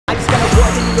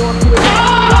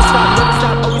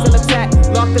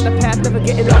never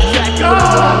getting off track. You know where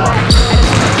I'm at.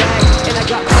 And I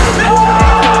got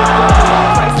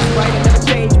price is right, I never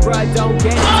change, bruh. Don't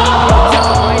get it.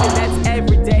 Right, and that's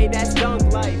every day. That's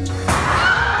dunk life.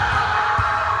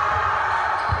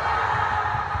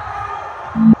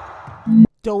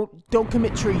 Don't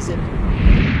commit treason.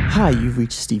 Hi, you've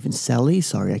reached Stephen Celi.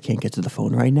 Sorry I can't get to the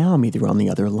phone right now. I'm either on the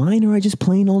other line or I just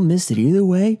plain old missed it. Either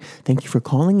way, thank you for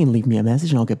calling and leave me a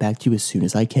message and I'll get back to you as soon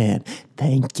as I can.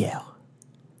 Thank you.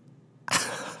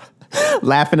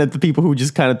 Laughing at the people who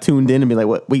just kind of tuned in and be like,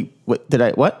 what? Wait,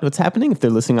 what? What's happening? If they're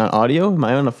listening on audio, am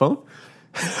I on the phone?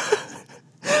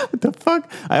 What the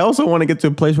fuck? I also want to get to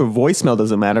a place where voicemail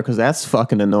doesn't matter because that's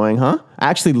fucking annoying, huh? I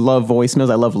actually love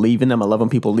voicemails. I love leaving them. I love when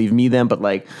people leave me them, but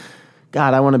like,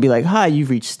 God, I want to be like, hi, you've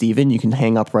reached Steven. You can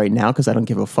hang up right now because I don't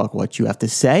give a fuck what you have to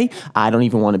say. I don't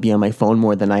even want to be on my phone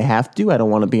more than I have to. I don't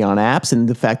want to be on apps. And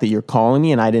the fact that you're calling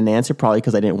me and I didn't answer probably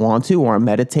because I didn't want to or I'm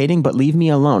meditating, but leave me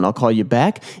alone. I'll call you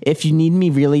back. If you need me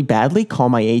really badly, call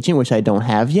my agent, which I don't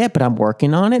have yet, but I'm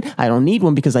working on it. I don't need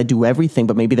one because I do everything,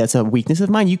 but maybe that's a weakness of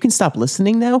mine. You can stop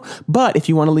listening now. But if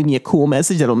you want to leave me a cool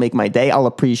message that'll make my day, I'll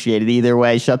appreciate it either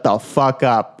way. Shut the fuck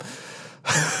up.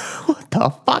 What the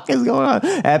fuck is going on?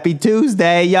 Happy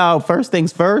Tuesday, yo. First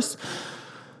things first.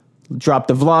 Dropped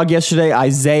the vlog yesterday.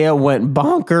 Isaiah went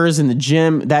bonkers in the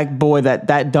gym. That boy,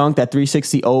 that dunk, that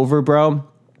 360 over, bro,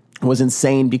 was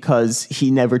insane because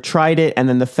he never tried it. And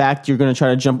then the fact you're going to try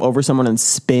to jump over someone and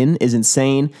spin is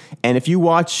insane. And if you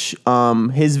watch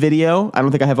his video, I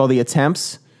don't think I have all the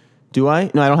attempts. Do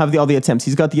I? No, I don't have all the attempts.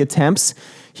 He's got the attempts.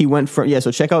 He went from, yeah,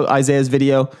 so check out Isaiah's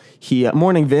video.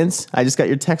 Morning, Vince. I just got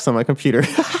your text on my computer.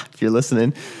 If you're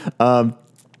listening.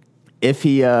 If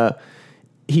he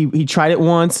tried it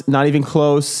once, not even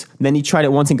close. Then he tried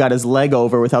it once and got his leg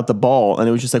over without the ball. And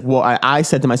it was just like, well, I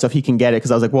said to myself, he can get it.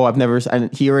 Because I was like, well,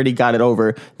 and he already got it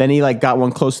over. Then he like got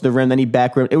one close to the rim. Then he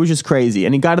back rim. It was just crazy.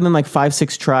 And he got it in like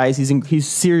 5-6 tries. He's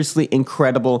seriously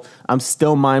incredible. I'm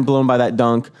still mind blown by that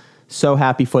dunk. So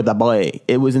happy for the boy.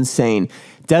 It was insane.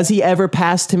 Does he ever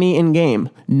pass to me in game?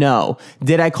 No.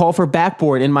 Did I call for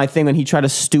backboard in my thing when he tried a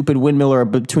stupid windmill or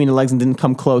between the legs and didn't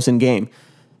come close in game?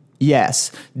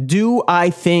 Yes. Do I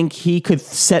think he could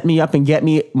set me up and get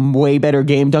me way better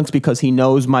game dunks because he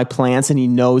knows my plants and he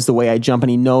knows the way I jump and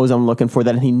he knows I'm looking for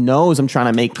that and he knows I'm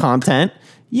trying to make content?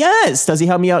 Yes. Does he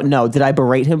help me out? No. Did I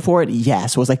berate him for it?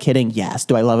 Yes. Was I kidding? Yes.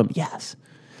 Do I love him? Yes.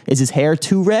 Is his hair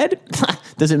too red?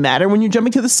 Does it matter when you're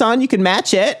jumping to the sun? You can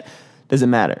match it. Doesn't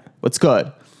matter. What's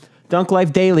good? Dunk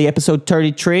Life Daily, episode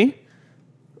 33.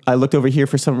 I looked over here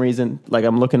for some reason. Like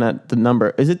I'm looking at the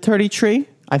number. Is it 33?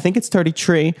 I think it's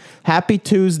 33. Happy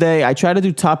Tuesday. I try to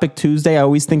do Topic Tuesday. I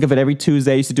always think of it every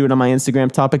Tuesday. I used to do it on my Instagram,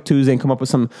 Topic Tuesday, and come up with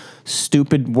some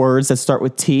stupid words that start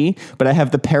with T. But I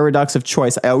have the paradox of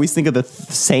choice. I always think of the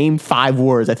same 5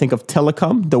 words. I think of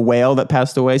telecom, the whale that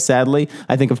passed away, sadly.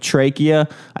 I think of trachea.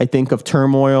 I think of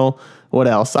turmoil. What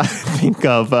else? I think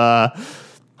of...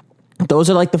 those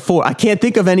are like the 4. I can't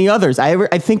think of any others.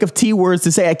 I think of T words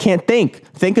to say. I can't think.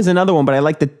 Think is another one, but I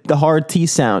like the hard T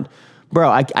sound. Bro,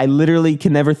 I literally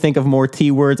can never think of more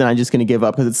T words, and I'm just going to give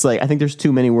up because it's like, I think there's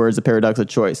too many words, the paradox of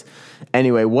choice.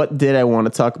 Anyway, what did I want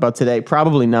to talk about today?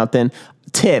 Probably nothing.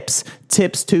 Tips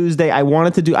Tuesday.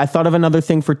 I thought of another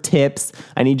thing for tips.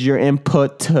 I need your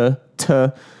input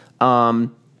I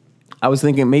was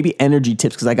thinking maybe energy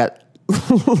tips because I got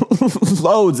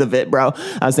loads of it, bro.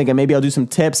 I was thinking maybe I'll do some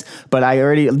tips, but I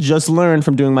already just learned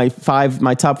from doing my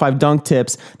top 5 dunk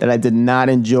tips that I did not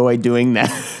enjoy doing that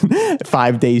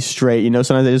 5 days straight. You know,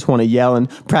 sometimes I just want to yell and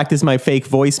practice my fake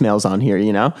voicemails on here,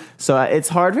 you know? So it's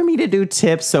hard for me to do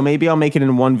tips, so maybe I'll make it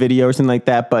in one video or something like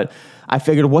that, but I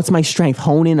figured what's my strength?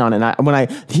 Hone in on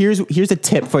it. Here's a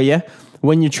tip for you.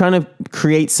 When you're trying to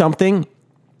create something,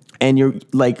 and you're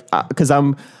like, because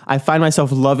I find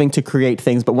myself loving to create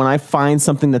things, but when I find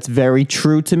something that's very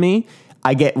true to me,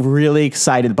 I get really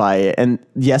excited by it. And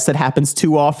yes, that happens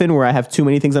too often where I have too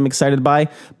many things I'm excited by.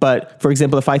 But for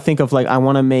example, if I think of like, I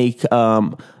want to make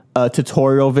a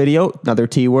tutorial video, another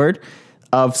T word,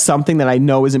 of something that I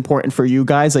know is important for you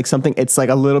guys, like something, it's like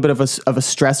a little bit of a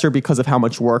stressor because of how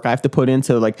much work I have to put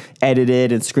into like edit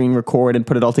it and screen record and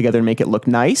put it all together and make it look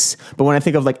nice. But when I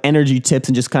think of like energy tips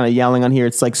and just kind of yelling on here,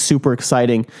 it's like super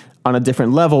exciting on a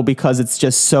different level because it's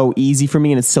just so easy for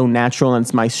me and it's so natural and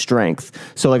it's my strength.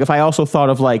 So like if I also thought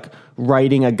of like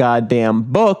writing a goddamn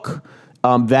book,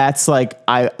 that's like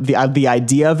the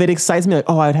idea of it excites me. Like,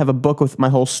 oh, I'd have a book with my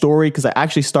whole story because I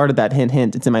actually started that. Hint,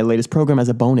 hint. It's in my latest program as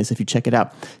a bonus. If you check it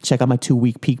out, check out my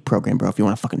 2-week peak program, bro. If you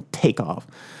want to fucking take off.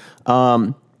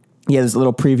 yeah, there's a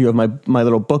little preview of my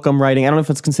little book I'm writing. I don't know if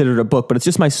it's considered a book, but it's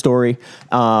just my story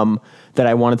that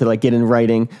I wanted to like get in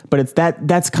writing. But it's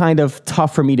that's kind of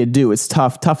tough for me to do. It's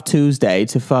tough Tuesday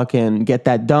to fucking get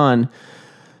that done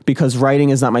because writing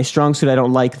is not my strong suit. I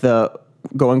don't like the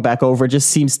going back over. It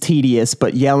just seems tedious,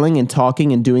 but yelling and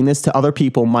talking and doing this to other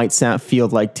people might feel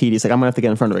like tedious. Like I'm gonna have to get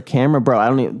in front of a camera, bro. I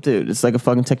don't even, dude, it's like a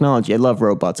fucking technology. I love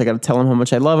robots. I got to tell them how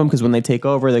much I love them because when they take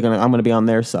over, I'm gonna be on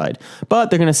their side.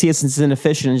 But they're gonna see us as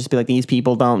inefficient and just be like, these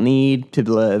people don't need to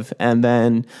live, and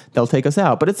then they'll take us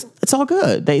out. But it's all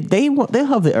good. They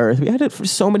have the earth. We had it for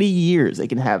so many years. They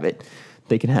can have it.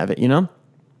 They can have it. You know.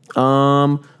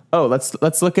 Oh,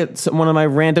 let's look at one of my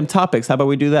random topics. How about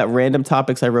we do that? Random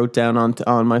topics I wrote down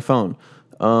on my phone.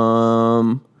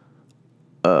 Whoa,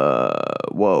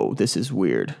 this is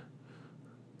weird.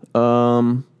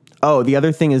 Oh, the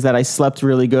other thing is that I slept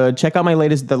really good. Check out the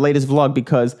latest vlog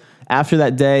because after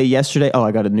that day yesterday,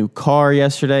 I got a new car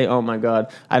yesterday. Oh my God.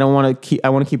 I want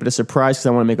to keep it a surprise because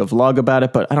I want to make a vlog about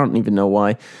it, but I don't even know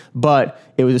why. But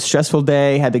it was a stressful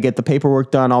day, had to get the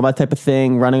paperwork done, all that type of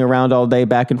thing, running around all day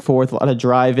back and forth, a lot of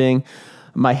driving.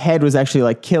 My head was actually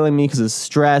like killing me because of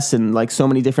stress and like so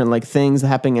many different like things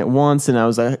happening at once. And I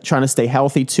was trying to stay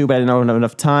healthy too, but I didn't have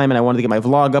enough time and I wanted to get my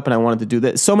vlog up and I wanted to do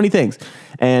this, so many things.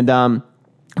 And,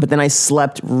 but then I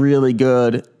slept really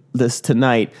good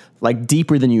tonight, like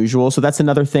deeper than usual. So that's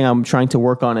another thing I'm trying to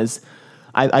work on is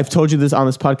I've told you this on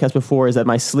this podcast before is that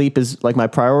my sleep is like my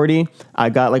priority. I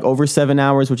got like over 7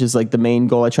 hours, which is like the main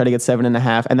goal. I try to get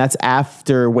 7.5, and that's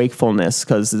after wakefulness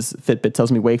because this Fitbit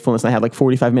tells me wakefulness and I have like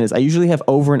 45 minutes. I usually have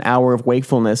over an hour of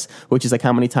wakefulness, which is like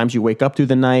how many times you wake up through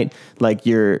the night, like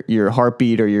your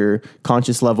heartbeat or your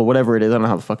conscious level, whatever it is. I don't know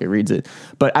how the fuck it reads it,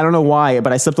 but I don't know why,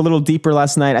 but I slept a little deeper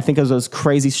last night. I think I was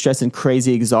crazy stressed and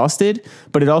crazy exhausted,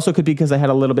 but it also could be because I had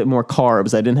a little bit more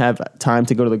carbs. I didn't have time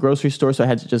to go to the grocery store, so I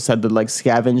had to like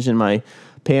scavenge in my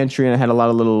pantry, and I had a lot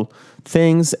of little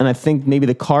things, and I think maybe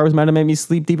the carbs might have made me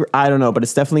sleep deeper. I don't know, but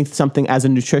it's definitely something as a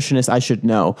nutritionist I should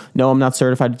know. No, I'm not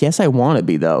certified. Yes, I want to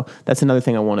be though. That's another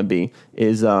thing I want to be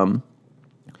is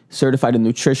certified in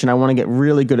nutrition. I want to get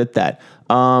really good at that.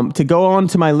 To go on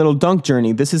to my little dunk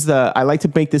journey, I like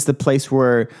to make this the place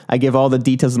where I give all the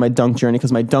details of my dunk journey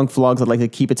because my dunk vlogs, I'd like to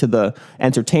keep it to the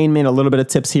entertainment, a little bit of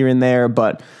tips here and there,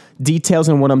 but details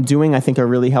on what I'm doing I think are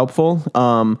really helpful.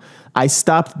 I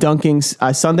stopped dunking.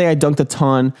 Sunday I dunked a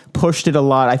ton, pushed it a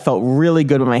lot. I felt really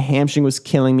good, but my hamstring was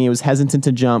killing me. I was hesitant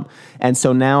to jump. And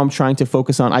so now I'm trying to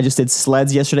focus on, I just did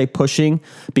sleds yesterday pushing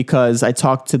because I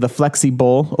talked to the Flexi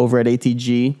Bull over at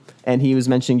ATG, and he was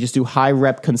mentioning just do high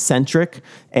rep concentric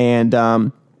and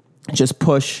just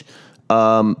push,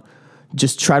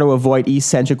 just try to avoid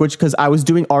eccentric, because I was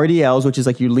doing RDLs, which is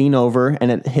like you lean over and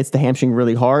it hits the hamstring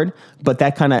really hard, but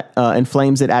that kind of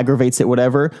inflames it, aggravates it,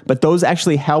 whatever. But those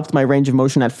actually helped my range of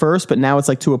motion at first, but now it's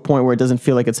like to a point where it doesn't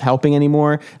feel like it's helping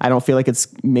anymore. I don't feel like it's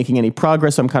making any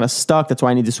progress, so I'm kind of stuck. That's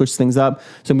why I need to switch things up.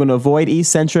 So I'm going to avoid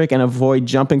eccentric and avoid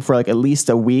jumping for like at least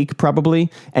a week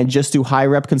probably, and just do high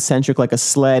rep concentric like a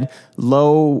sled,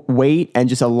 low weight, and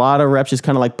just a lot of reps, just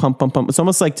kind of like pump, pump, pump. It's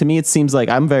almost like, to me, it seems like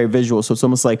I'm very visual, so it's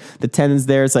almost like the tendons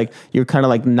there, it's like you're kind of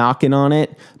like knocking on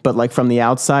it, but like from the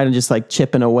outside and just like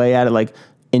chipping away at it, like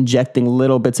injecting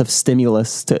little bits of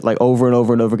stimulus to like over and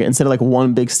over and over again, instead of like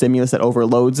one big stimulus that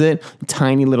overloads it,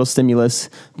 tiny little stimulus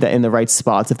that in the right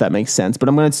spots, if that makes sense. But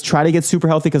I'm going to try to get super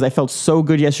healthy because I felt so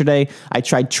good yesterday. I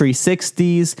tried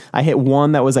 360s. I hit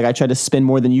one that was like, I tried to spin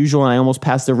more than usual and I almost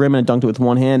passed the rim and I dunked it with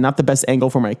one hand. Not the best angle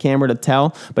for my camera to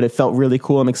tell, but it felt really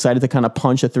cool. I'm excited to kind of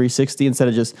punch a 360 instead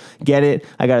of just get it.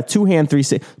 I got a two-hand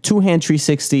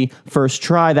 360 first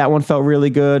try. That one felt really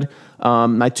good.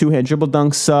 My two-hand dribble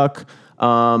dunks suck.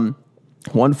 1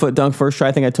 foot dunk first try.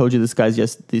 I think I told you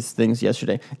these things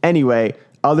yesterday. Anyway,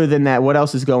 other than that, what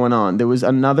else is going on? There was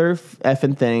another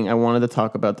effing thing I wanted to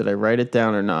talk about. Did I write it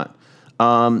down or not?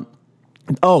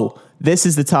 This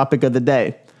is the topic of the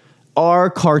day. Are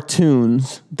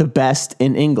cartoons the best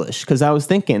in English? Because I was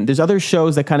thinking, there's other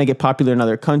shows that kind of get popular in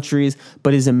other countries,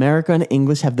 but is America and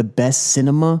English have the best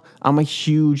cinema? I'm a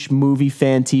huge movie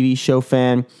fan, TV show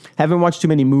fan. Haven't watched too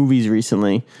many movies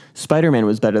recently. Spider-Man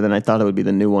was better than I thought it would be,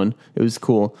 the new one. It was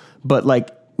cool. But like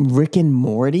Rick and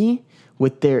Morty,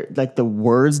 with their like the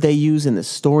words they use and the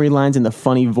storylines and the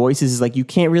funny voices, is like you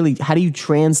can't really, how do you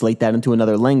translate that into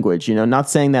another language? You know, not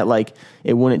saying that like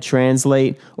it wouldn't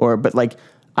translate, but like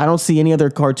I don't see any other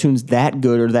cartoons that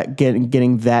good or that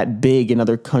getting that big in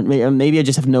other countries. Maybe I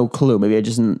just have no clue. Maybe I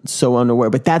just am so unaware.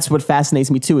 But that's what fascinates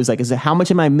me too. Is how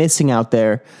much am I missing out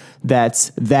there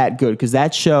that's that good, because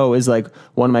that show is like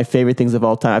one of my favorite things of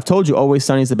all time. I've told you, Always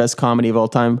Sunny is the best comedy of all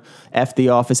time. F The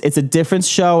Office. It's a different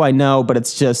show, I know, but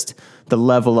it's just the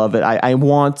level of it. I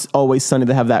want Always Sunny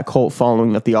to have that cult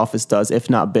following that The Office does, if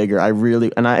not bigger.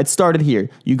 It started here.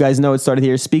 You guys know it started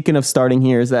here. Speaking of starting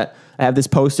here, is that I have this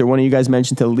poster. One of you guys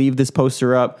mentioned to leave this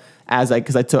poster up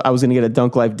because I was going to get a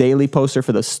Dunk Life Daily poster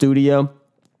for the studio,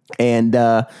 and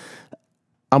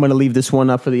I'm going to leave this one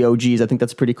up for the OGs. I think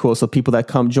that's pretty cool. So people that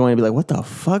come join be like, what the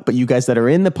fuck? But you guys that are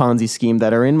in the Ponzi scheme,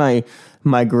 that are in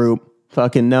my group,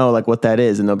 fucking know like what that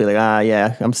is. And they'll be like,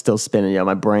 yeah, I'm still spinning. Yeah,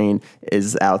 my brain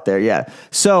is out there. Yeah.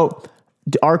 So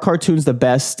are cartoons the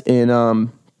best in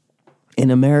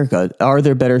America? Are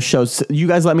there better shows? You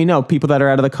guys let me know. People that are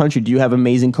out of the country, do you have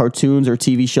amazing cartoons or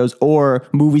TV shows or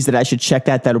movies that I should check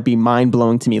out that'll be mind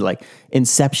blowing to me, like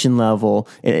Inception level,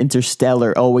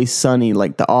 Interstellar, Always Sunny,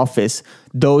 like The Office,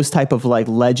 those type of like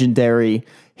legendary,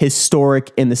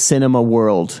 historic in the cinema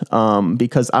world?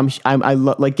 Because I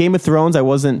like Game of Thrones. I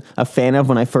wasn't a fan of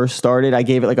when I first started. I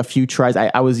gave it like a few tries.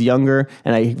 I was younger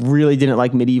and I really didn't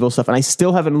like medieval stuff, and I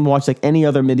still haven't watched like any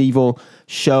other medieval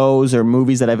shows or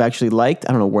movies that I've actually liked.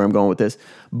 I don't know where I'm going with this,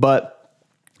 but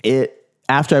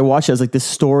after I watched it, I was like, this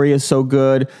story is so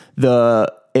good.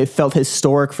 It felt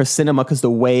historic for cinema because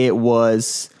the way it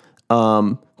was.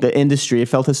 The industry, it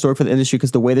felt historic for the industry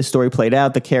because the way the story played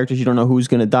out, the characters, you don't know who's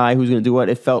going to die, who's going to do what.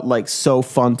 It felt like so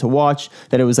fun to watch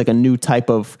that it was like a new type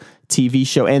of TV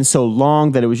show, and so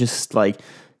long that it was just like,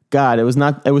 God, it was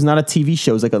not a TV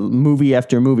show. It was like a movie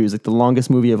after movie. It was like the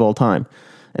longest movie of all time.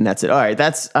 And that's it. All right.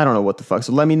 I don't know what the fuck.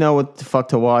 So let me know what the fuck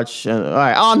to watch. All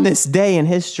right. On this day in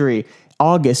history,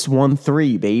 August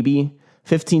 1-3, baby.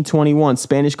 1521,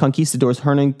 Spanish conquistadors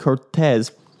Hernan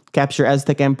Cortez capture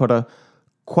Aztec Emperor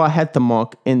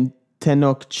Cuauhtemoc in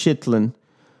Tenochtitlan,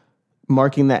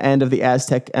 marking the end of the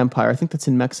Aztec Empire. I think that's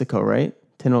in Mexico, right?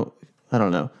 I don't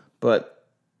know, but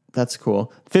that's cool.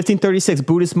 1536,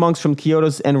 Buddhist monks from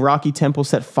Kyoto's Enraki Temple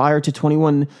set fire to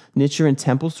 21 Nichiren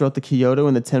temples throughout the Kyoto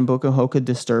and the Tenboku Hoka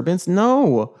disturbance.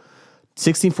 No.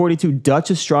 1642,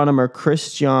 Dutch astronomer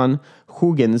Christian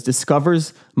Huygens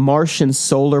discovers Martian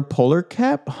solar polar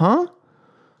cap. Huh?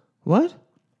 What?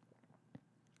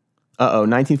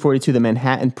 1942, the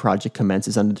Manhattan Project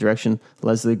commences under direction of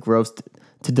Leslie Groves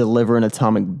to deliver an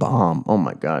atomic bomb. Oh,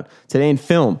 my God. Today in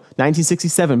film,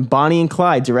 1967, Bonnie and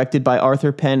Clyde, directed by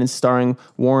Arthur Penn and starring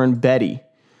Warren Beatty,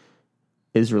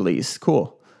 is released.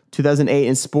 Cool. 2008,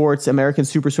 in sports, American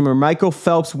super swimmer Michael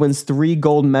Phelps wins 3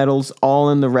 gold medals, all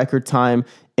in the record time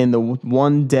in the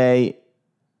one day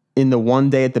at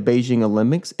the Beijing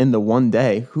Olympics. In the one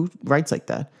day? Who writes like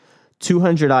that?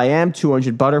 200 IM,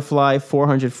 200 butterfly,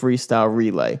 400 freestyle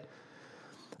relay.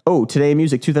 Oh, today in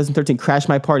music, 2013, Crash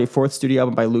My Party, 4th studio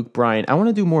album by Luke Bryan. I want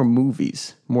to do more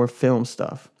movies, more film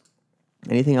stuff.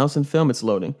 Anything else in film? It's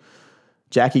loading.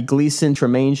 Jackie Gleason,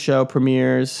 Tremaine Show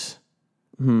premieres.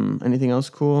 Anything else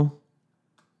cool?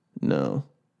 No.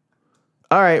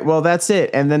 All right, well, that's it.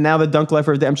 And then now the Dunk Life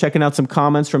of the Day. I'm checking out some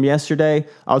comments from yesterday.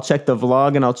 I'll check the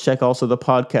vlog, and I'll check also the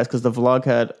podcast because the vlog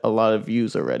had a lot of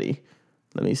views already.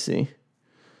 Let me see.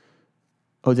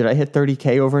 Oh, did I hit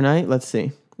 30K overnight? Let's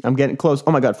see. I'm getting close.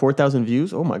 Oh, my God, 4,000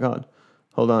 views? Oh, my God.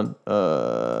 Hold on.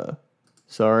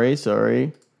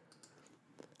 Sorry.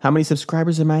 How many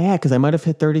subscribers am I at? Because I might have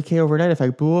hit 30K overnight if I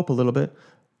blew up a little bit.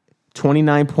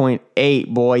 29.8,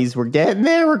 boys. We're getting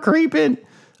there. We're creeping.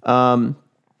 All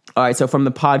right, so from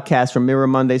the podcast, from Mirror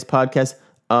Monday's podcast,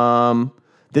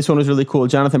 this one was really cool.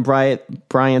 Jonathan Bryant,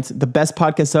 the best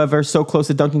podcast ever. So close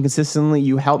to dunking consistently.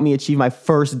 You helped me achieve my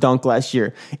first dunk last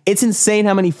year. It's insane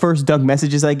how many first dunk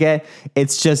messages I get.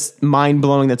 It's just mind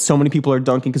blowing that so many people are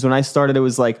dunking. Because when I started, it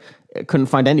was like I couldn't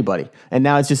find anybody, and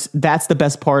now it's just that's the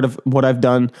best part of what I've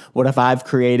done. What if I've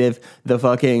created the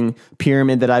fucking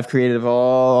pyramid that I've created of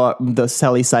all the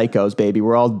Celi psychos, baby?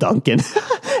 We're all dunking.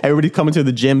 Everybody coming to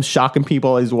the gym, shocking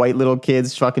people. These white little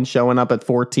kids fucking showing up at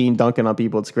 14, dunking on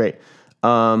people. It's great.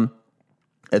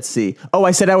 Let's see. Oh,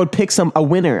 I said I would pick a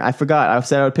winner. I forgot. I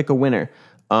said I would pick a winner.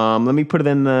 Let me put it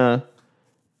in the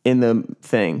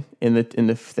thing.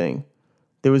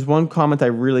 There was one comment I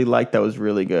really liked that was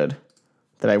really good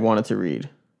that I wanted to read.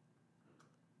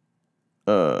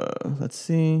 Let's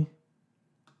see.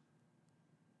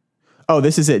 Oh,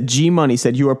 this is it. G Money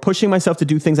said, you are pushing myself to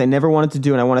do things I never wanted to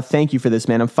do, and I want to thank you for this,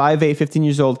 man. I'm 5'8", 15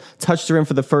 years old, touched the rim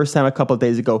for the first time a couple of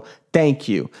days ago. Thank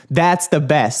you. That's the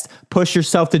best. Push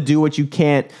yourself to do what you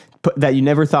can't, that you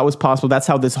never thought was possible. That's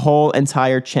how this whole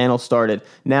entire channel started.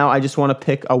 Now I just want to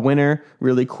pick a winner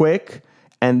really quick,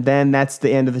 and then that's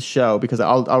the end of the show, because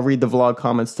I'll read the vlog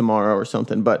comments tomorrow or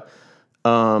something. But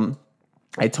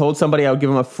I told somebody I would give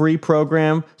him a free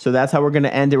program, so that's how we're going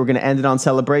to end it. We're going to end it on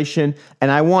celebration, and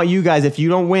I want you guys, if you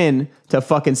don't win, to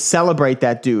fucking celebrate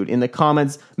that dude in the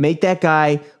comments. Make that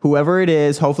guy, whoever it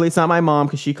is, hopefully it's not my mom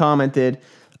because she commented,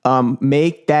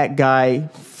 make that guy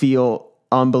feel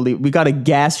unbelievable. We got to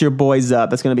gas your boys up.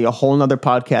 That's going to be a whole nother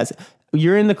podcast.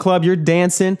 You're in the club, you're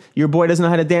dancing, your boy doesn't know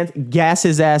how to dance, gas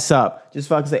his ass up. Just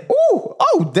fucking say, ooh,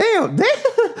 oh, damn,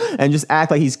 and just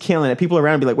act like he's killing it. People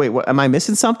around be like, wait, what, am I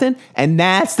missing something? And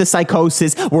that's the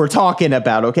psychosis we're talking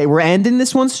about, okay? We're ending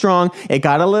this one strong. It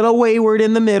got a little wayward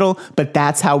in the middle, but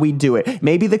that's how we do it.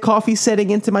 Maybe the coffee's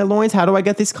setting into my loins. How do I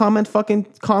get this comment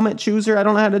chooser? I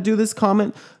don't know how to do this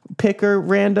comment picker,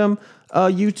 random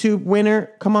YouTube winner.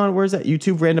 Come on, where's that?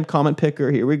 YouTube random comment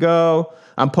picker. Here we go.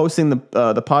 I'm posting the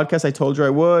podcast I told you I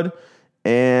would,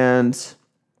 and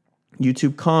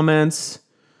YouTube comments.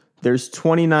 There's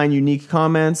 29 unique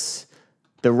comments.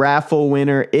 The raffle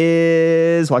winner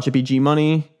is, watch it be G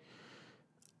Money,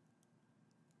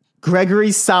 Gregory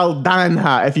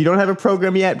Saldanha. If you don't have a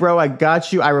program yet, bro, I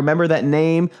got you. I remember that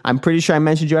name. I'm pretty sure I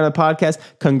mentioned you on the podcast.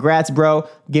 Congrats, bro.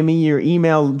 Give me your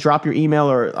email. Drop your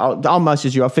email, or I'll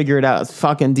message you. I'll figure it out.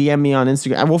 Fucking DM me on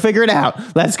Instagram. We'll figure it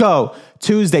out. Let's go.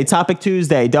 Tuesday, Topic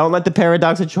Tuesday. Don't let the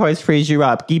paradox of choice freeze you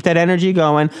up. Keep that energy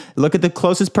going. Look at the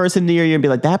closest person near you and be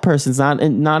like, that person's not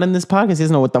in this podcast. He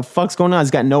doesn't know what the fuck's going on.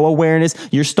 He's got no awareness.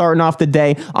 You're starting off the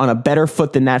day on a better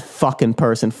foot than that fucking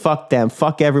person. Fuck them.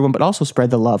 Fuck everyone, but also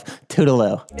spread the love.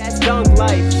 Toodaloo. That's dunk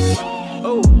life.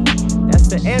 Oh, that's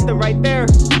the anthem right there.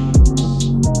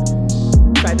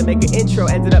 Tried to make an intro,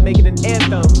 ended up making an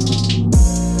anthem.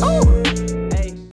 Oh.